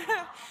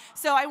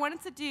 So I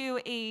wanted to do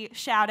a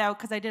shout out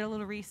because I did a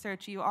little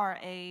research. You are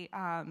a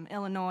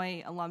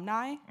Illinois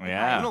alumni.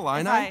 Yeah. An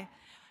Illini?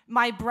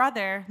 My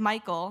brother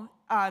Michael,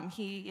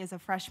 he is a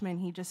freshman.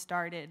 He just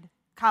started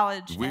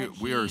college.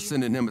 We are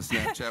sending him a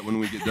Snapchat when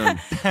we get done.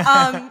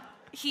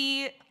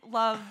 He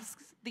loves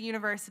the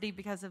university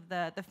because of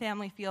the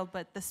family field,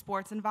 but the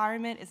sports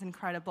environment is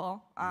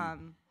incredible.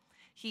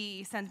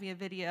 He sends me a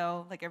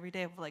video like every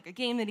day of like a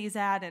game that he's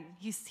at, and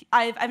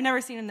I've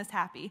never seen him this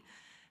happy.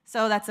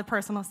 So that's a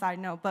personal side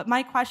note. But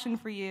my question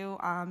for you,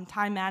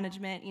 time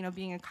management,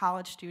 being a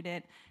college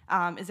student,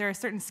 is there a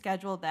certain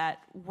schedule that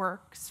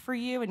works for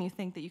you and you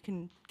think that you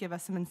can give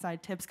us some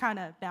inside tips, kind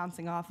of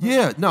bouncing off of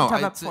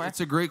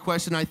it's a great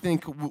question. I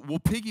think we'll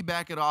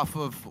piggyback it off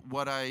of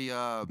what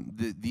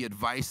the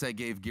advice I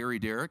gave Gary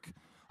Derrick.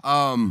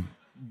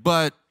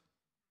 But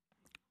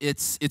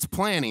it's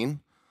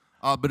planning,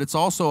 but it's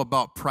also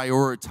about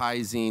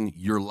prioritizing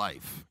your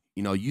life.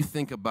 You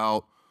think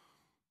about,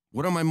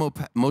 what am I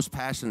most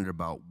passionate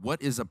about?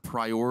 What is a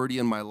priority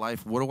in my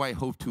life? What do I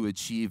hope to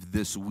achieve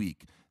this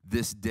week,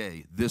 this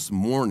day, this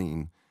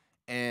morning?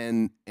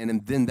 And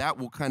then that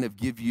will kind of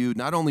give you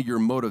not only your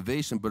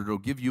motivation, but it'll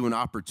give you an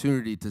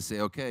opportunity to say,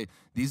 okay,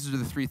 these are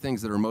the 3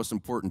 things that are most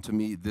important to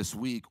me this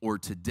week or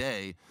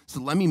today. So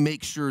let me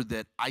make sure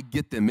that I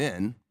get them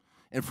in.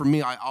 And for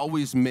me, I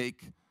always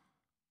make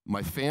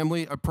my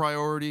family a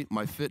priority,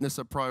 my fitness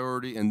a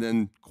priority, and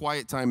then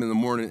quiet time in the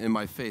morning in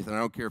my faith. And I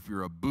don't care if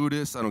you're a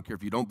Buddhist, I don't care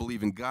if you don't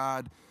believe in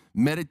God,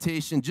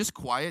 meditation, just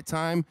quiet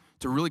time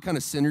to really kind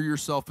of center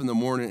yourself in the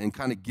morning and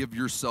kind of give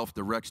yourself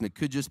direction. It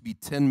could just be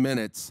 10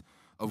 minutes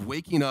of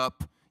waking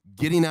up,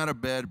 getting out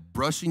of bed,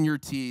 brushing your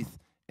teeth,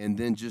 and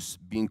then just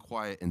being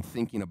quiet and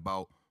thinking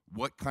about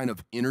what kind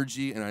of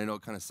energy, and I know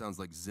it kind of sounds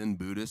like Zen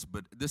Buddhist,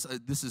 but this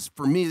is,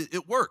 for me,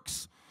 it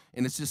works.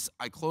 And it's just,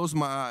 I close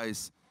my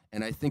eyes,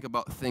 and I think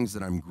about things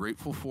that I'm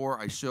grateful for.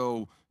 I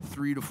show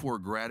 3 to 4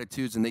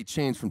 gratitudes, and they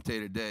change from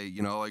day to day.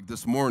 Like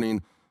this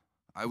morning,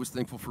 I was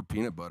thankful for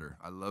peanut butter.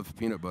 I love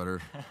peanut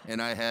butter,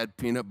 and I had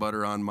peanut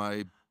butter on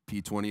my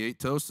P28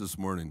 toast this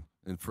morning.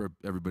 And for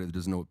everybody that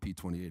doesn't know what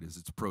P28 is,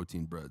 it's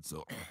protein bread.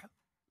 So,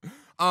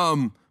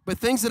 but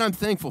things that I'm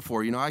thankful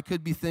for. I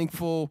could be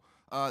thankful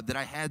that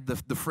I had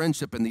the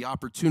friendship and the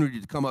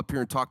opportunity to come up here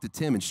and talk to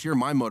Tim and share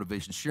my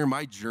motivation, share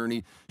my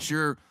journey,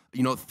 share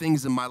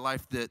things in my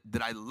life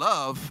that I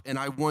love, and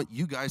I want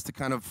you guys to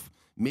kind of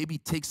maybe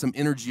take some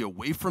energy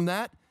away from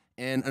that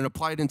and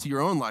apply it into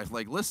your own life.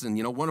 Like, listen,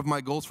 one of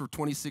my goals for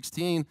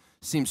 2016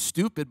 seems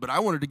stupid, but I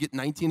wanted to get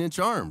 19-inch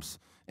arms.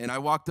 And I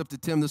walked up to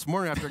Tim this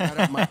morning after I got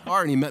out of my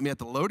car, and he met me at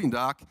the loading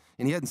dock,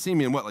 and he hadn't seen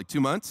me in, like 2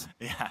 months?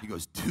 Yeah. He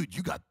goes, dude,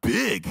 you got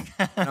big.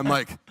 And I'm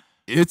like,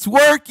 it's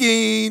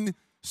working.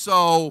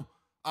 So,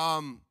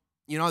 I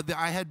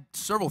had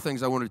several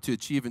things I wanted to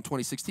achieve in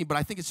 2016, but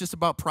I think it's just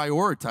about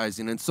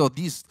prioritizing. And so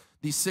these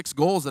 6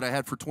 goals that I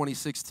had for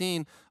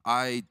 2016,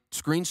 I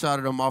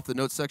screenshotted them off the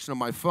notes section of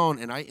my phone,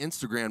 and I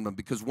Instagrammed them,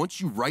 because once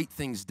you write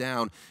things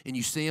down and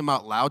you say them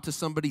out loud to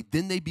somebody,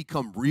 then they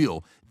become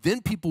real.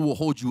 Then people will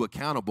hold you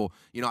accountable.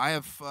 I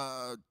have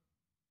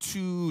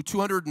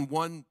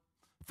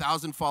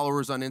 201,000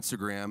 followers on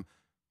Instagram.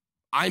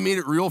 I made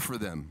it real for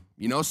them.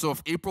 So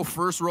if April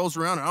 1st rolls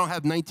around and I don't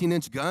have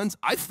 19-inch guns,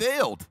 I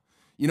failed.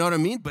 You know what I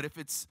mean? But if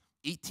it's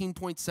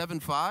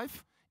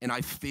 18.75 and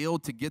I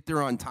failed to get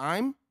there on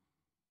time,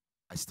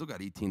 I still got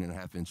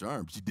 18.5-inch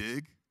arms. You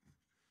dig?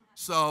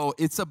 So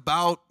it's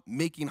about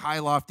making high,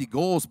 lofty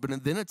goals, but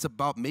then it's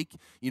about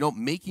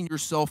making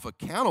yourself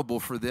accountable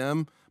for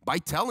them by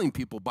telling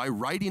people, by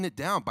writing it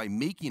down, by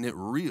making it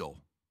real.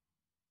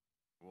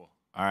 Cool.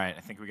 All right,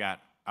 I think we got,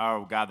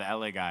 oh, God, the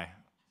LA guy.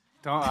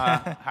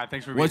 Hi,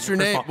 thanks for being What's your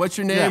here. name? What's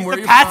your name? The Where are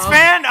you Pats from?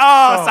 fan?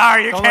 Oh, So,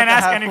 sorry, you don't can't let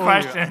ask the any hat fool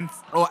you. questions.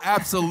 Oh,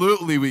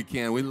 absolutely we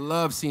can. We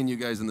love seeing you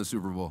guys in the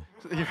Super Bowl.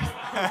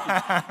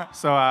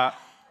 So,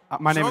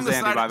 my name is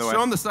Andy, by the way.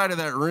 Show him the side of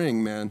that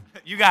ring, man.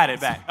 You got it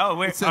back. Oh,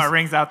 wait, says- our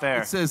ring's out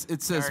there. It says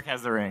Eric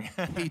has the ring.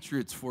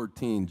 Patriots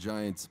 14,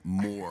 Giants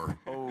more.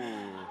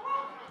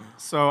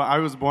 So I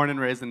was born and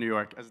raised in New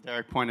York. As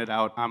Derek pointed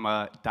out, I'm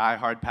a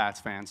diehard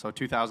Pats fan. So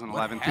 2011,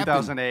 What happened?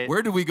 2008.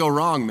 Where did we go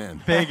wrong,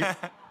 man? Big.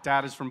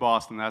 Dad is from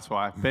Boston. That's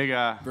why. Big.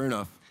 Fair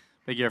enough.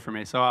 Big year for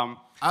me. So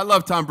I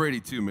love Tom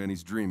Brady too, man.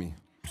 He's dreamy.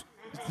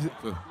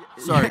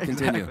 Sorry,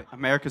 continue. Exactly.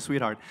 America's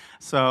sweetheart.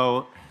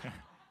 So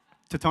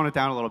to tone it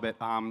down a little bit,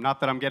 not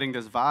that I'm getting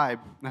this vibe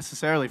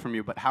necessarily from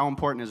you, but how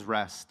important is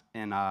rest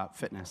in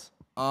fitness?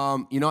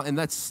 And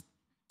that's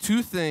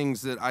 2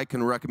 things that I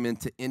can recommend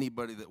to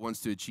anybody that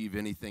wants to achieve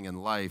anything in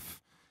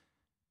life.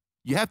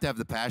 You have to have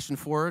the passion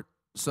for it.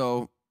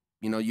 So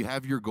you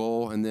have your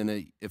goal, and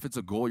then if it's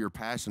a goal you're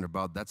passionate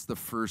about, that's the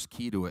first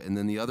key to it. And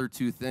then the other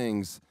two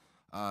things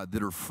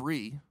that are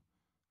free,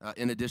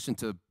 in addition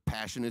to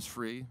passion is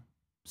free,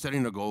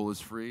 setting a goal is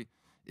free,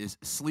 is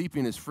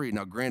sleeping is free.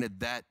 Now, granted,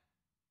 that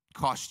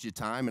costs you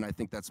time, and I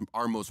think that's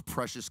our most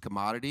precious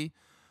commodity.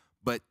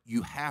 But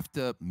you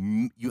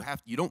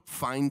don't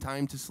find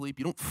time to sleep.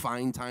 You don't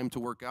find time to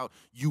work out.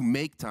 You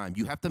make time.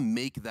 You have to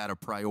make that a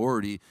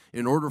priority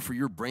in order for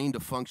your brain to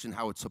function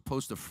how it's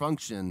supposed to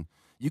function.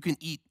 You can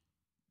eat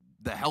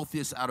the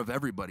healthiest out of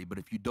everybody, but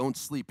if you don't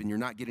sleep and you're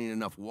not getting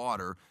enough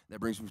water, that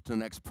brings me to the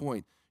next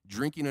point.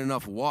 Drinking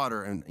enough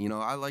water, and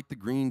I like the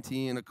green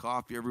tea and a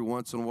coffee every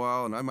once in a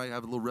while, and I might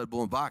have a little Red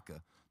Bull and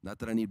vodka. Not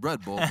that I need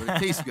Red Bull, but it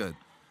tastes good.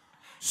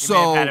 He may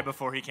have had it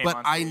before he came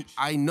on stage.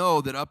 I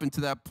know that up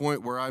until that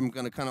point where I'm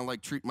going to kind of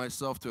like treat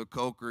myself to a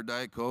Coke or a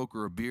Diet Coke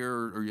or a beer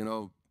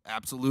or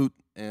Absolute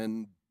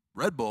and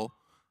Red Bull,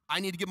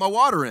 I need to get my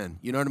water in.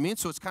 You know what I mean?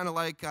 So it's kind of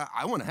like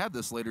I want to have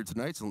this later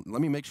tonight, so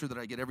let me make sure that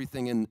I get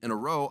everything in a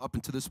row up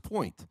until this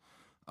point.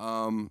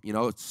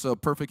 It's a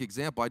perfect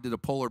example. I did a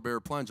polar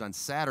bear plunge on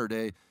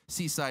Saturday,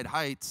 Seaside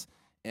Heights,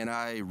 and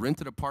I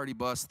rented a party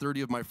bus.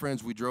 30 of my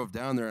friends, we drove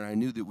down there, and I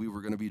knew that we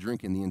were going to be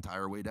drinking the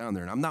entire way down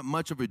there. And I'm not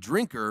much of a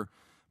drinker,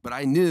 but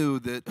I knew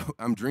that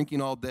I'm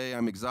drinking all day,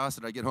 I'm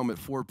exhausted, I get home at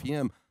 4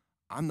 p.m.,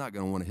 I'm not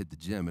going to want to hit the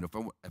gym. And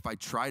if I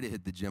try to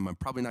hit the gym, I'm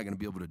probably not going to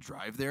be able to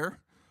drive there.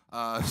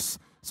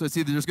 So it's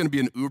either there's going to be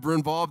an Uber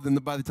involved,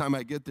 and by the time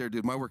I get there,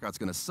 dude, my workout's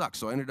going to suck.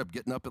 So I ended up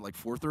getting up at like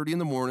 4:30 in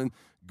the morning,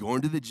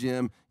 going to the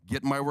gym,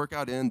 getting my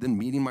workout in, then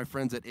meeting my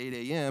friends at 8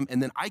 a.m.,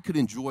 and then I could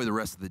enjoy the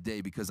rest of the day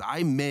because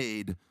I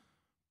made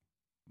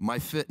my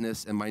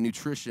fitness and my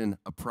nutrition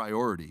a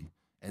priority.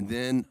 And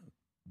then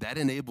that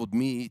enabled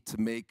me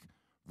to make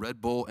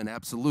Red Bull and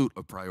Absolute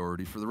a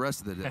priority for the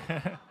rest of the day.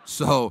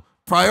 So,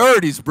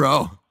 priorities,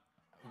 bro.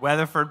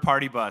 Weatherford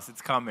party bus.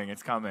 It's coming.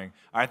 It's coming.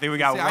 All right, I think we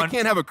got one. I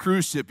can't have a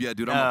cruise ship yet,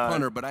 dude. I'm a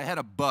punter, but I had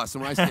a bus.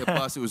 And when I say a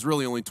bus, it was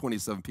really only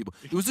 27 people.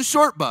 It was a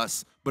short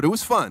bus, but it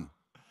was fun.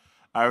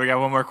 All right, we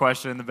got one more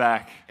question in the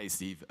back. Hey,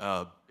 Steve.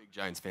 Big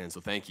Giants fan, so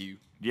thank you.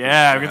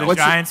 Yeah, we're the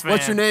Giants fan.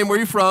 What's your name? Where are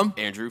you from?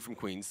 Andrew from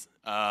Queens.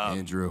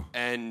 Andrew.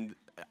 And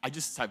I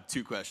just have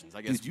two questions.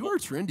 I guess. Dude, you are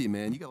trendy,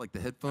 man. You got like the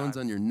headphones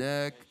on your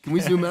neck. Can we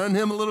zoom in on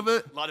him a little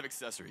bit? A lot of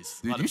accessories.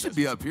 Dude, you should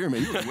be up here,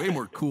 man. You look way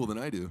more cool than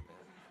I do.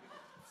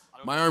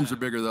 My arms are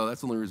bigger, though.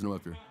 That's the only reason I'm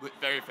up here.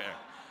 Very fair.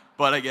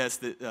 But I guess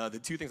the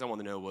two things I want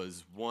to know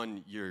was,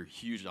 one, you're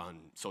huge on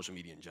social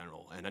media in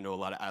general, and I know a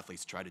lot of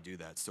athletes try to do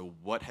that. So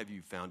what have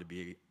you found to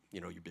be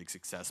your big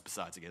success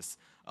besides, I guess,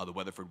 the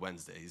Weatherford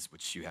Wednesdays,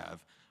 which you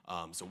have?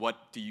 So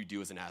what do you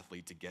do as an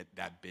athlete to get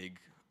that big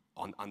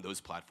on those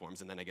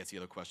platforms? And then I guess the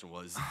other question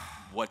was,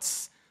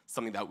 what's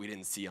something that we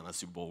didn't see on a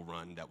Super Bowl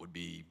run that would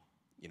be,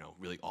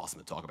 really awesome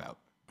to talk about?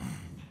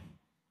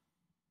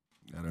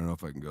 I don't know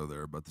if I can go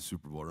there about the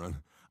Super Bowl run.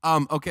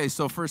 Okay,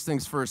 so first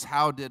things first,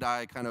 how did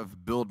I kind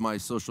of build my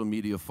social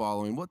media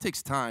following? Well, it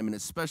takes time, and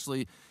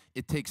especially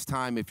it takes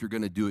time if you're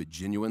going to do it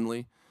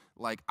genuinely.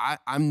 Like,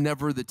 I'm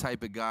never the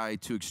type of guy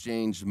to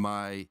exchange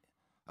my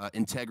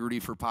integrity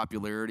for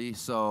popularity.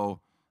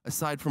 So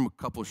aside from a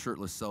couple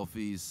shirtless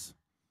selfies,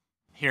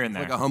 here and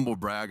there, like a humble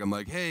brag, I'm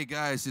like, hey,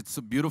 guys, it's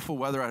a beautiful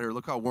weather out here.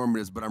 Look how warm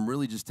it is, but I'm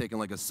really just taking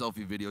like a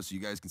selfie video so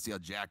you guys can see how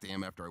jacked I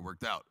am after I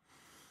worked out.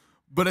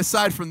 But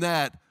aside from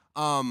that,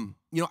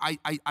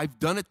 I've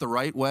done it the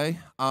right way.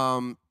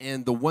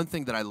 And the one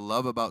thing that I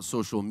love about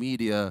social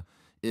media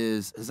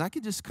is I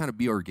could just kind of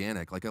be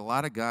organic. Like a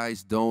lot of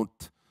guys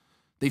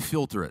they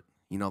filter it.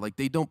 Like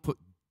they don't put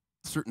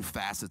certain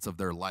facets of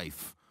their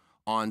life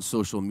on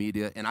social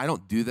media. And I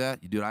don't do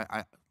that. Dude,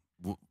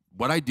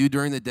 what I do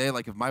during the day,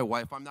 like if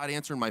I'm not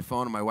answering my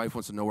phone and my wife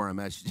wants to know where I'm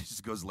at, she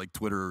just goes to like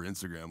Twitter or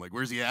Instagram. Like,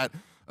 where's he at?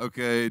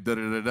 Okay,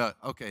 da-da-da-da.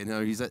 Okay,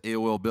 no, he's at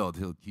AOL build.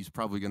 He's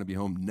probably going to be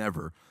home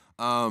never.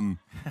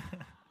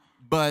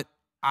 But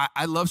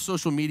I love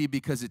social media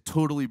because it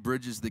totally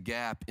bridges the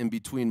gap in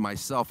between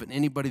myself and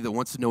anybody that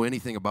wants to know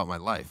anything about my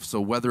life.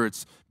 So whether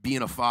it's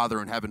being a father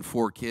and having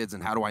 4 kids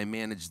and how do I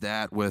manage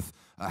that with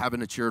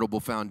having a charitable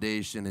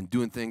foundation and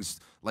doing things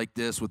like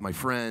this with my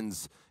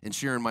friends and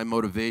sharing my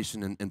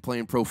motivation and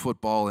playing pro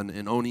football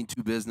and owning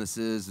 2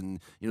 businesses and,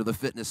 the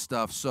fitness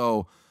stuff.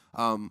 So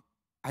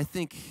I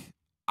think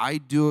I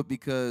do it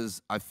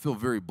because I feel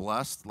very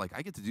blessed. Like,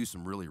 I get to do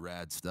some really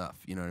rad stuff.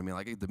 You know what I mean?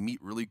 Like, I get to meet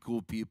really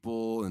cool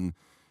people. And,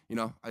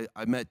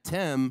 I met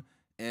Tim,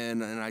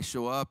 and I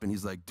show up, and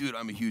he's like, dude,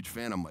 I'm a huge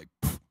fan. I'm like,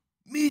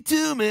 me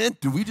too, man.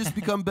 Did we just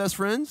become best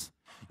friends?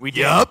 We did.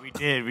 Yep. We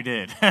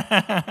did.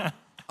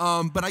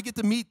 But I get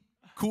to meet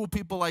cool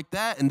people like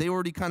that, and they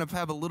already kind of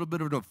have a little bit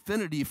of an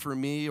affinity for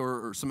me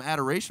or some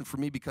adoration for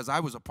me because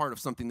I was a part of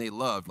something they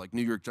loved, like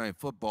New York Giant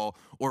football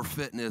or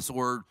fitness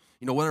or,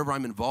 whatever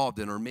I'm involved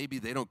in. Or maybe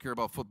they don't care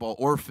about football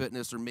or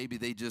fitness, or maybe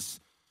they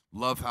just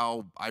love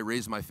how I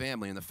raise my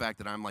family and the fact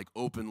that I'm like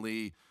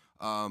openly,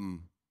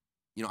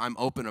 I'm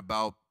open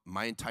about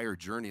my entire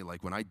journey.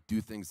 Like when I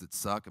do things that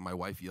suck and my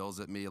wife yells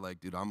at me, like,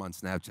 dude, I'm on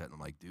Snapchat, and I'm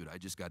like, dude, I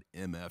just got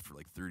MF for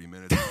like 30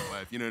 minutes with my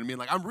wife. You know what I mean?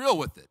 Like, I'm real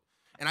with it.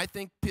 And I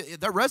think that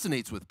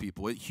resonates with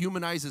people. It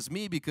humanizes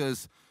me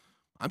because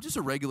I'm just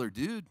a regular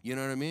dude. You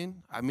know what I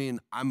mean?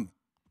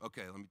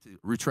 Okay, let me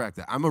retract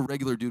that. I'm a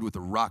regular dude with a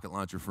rocket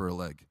launcher for a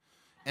leg.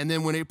 And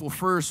then when April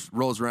 1st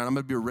rolls around, I'm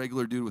going to be a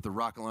regular dude with a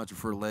rocket launcher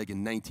for a leg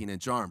and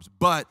 19-inch arms.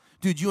 But,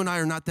 dude, you and I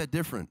are not that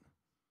different.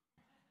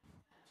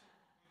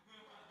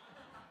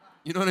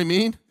 You know what I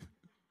mean?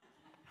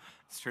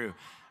 It's true.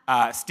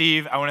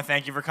 Steve, I want to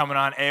thank you for coming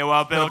on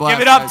AOL Bill. Blast,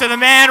 Give it up guys. to the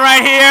man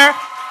right here,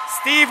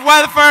 Steve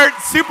Weatherford,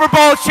 Super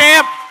Bowl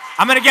champ.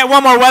 I'm going to get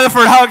one more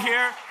Weatherford hug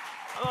here.